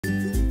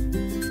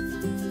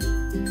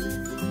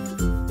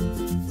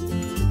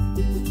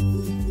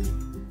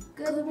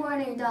Good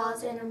morning,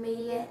 Dolls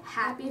Intermediate.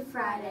 Happy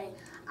Friday.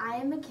 I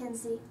am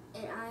Mackenzie.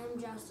 And I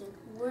am Justin.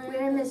 We're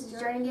in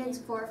Mrs. Jernigan's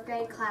 4th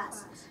grade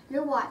class.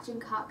 You're watching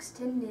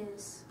Coxton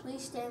News.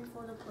 Please stand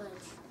for the pledge.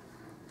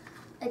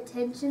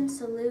 Attention,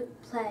 salute,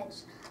 pledge.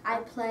 I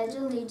pledge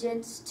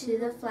allegiance to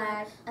the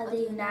flag of the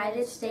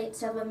United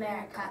States of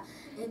America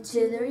and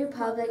to the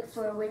republic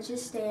for which it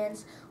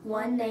stands,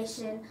 one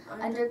nation,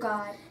 under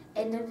God,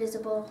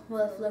 indivisible,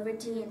 with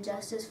liberty and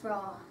justice for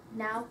all.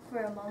 Now for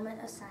a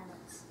moment of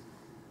silence.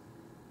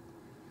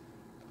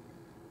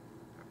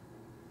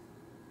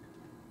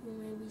 You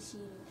may be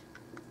seated.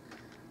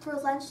 For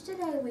lunch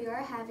today, we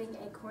are having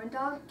a corn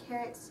dog,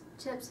 carrots,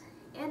 chips,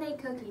 and a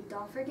cookie.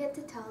 Don't forget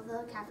to tell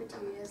the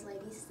cafeteria's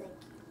ladies thank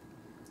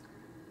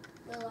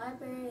you. The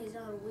library is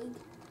on week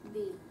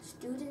B.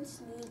 Students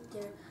need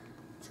their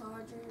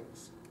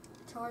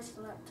charged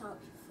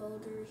laptops,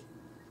 folders,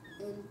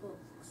 and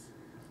books.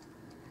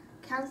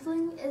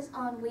 Counseling is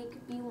on week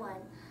B1.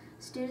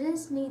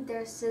 Students need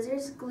their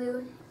scissors,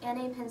 glue, and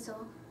a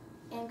pencil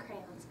and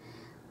crayons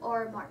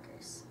or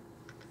markers.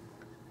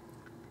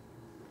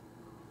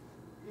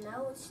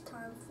 Now it's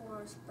time for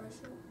our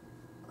special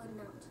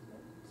announcements.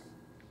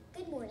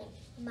 Good morning.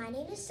 My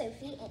name is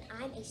Sophie and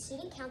I'm a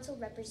Student Council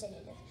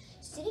representative.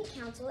 Student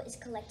Council is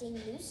collecting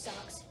new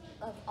socks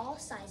of all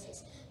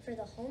sizes for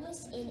the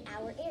homeless in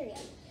our area.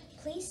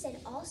 Please send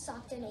all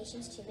sock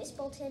donations to Miss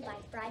Bolton by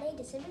Friday,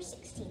 December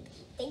 16th.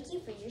 Thank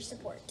you for your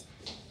support.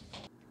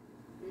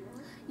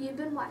 You've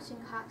been watching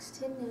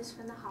Coxton News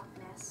from the Hawk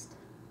Nest.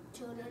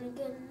 Tune in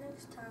again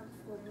next time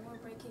for more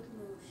breaking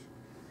news.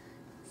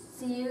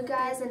 See you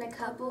guys in a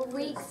couple of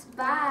weeks.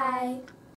 Bye!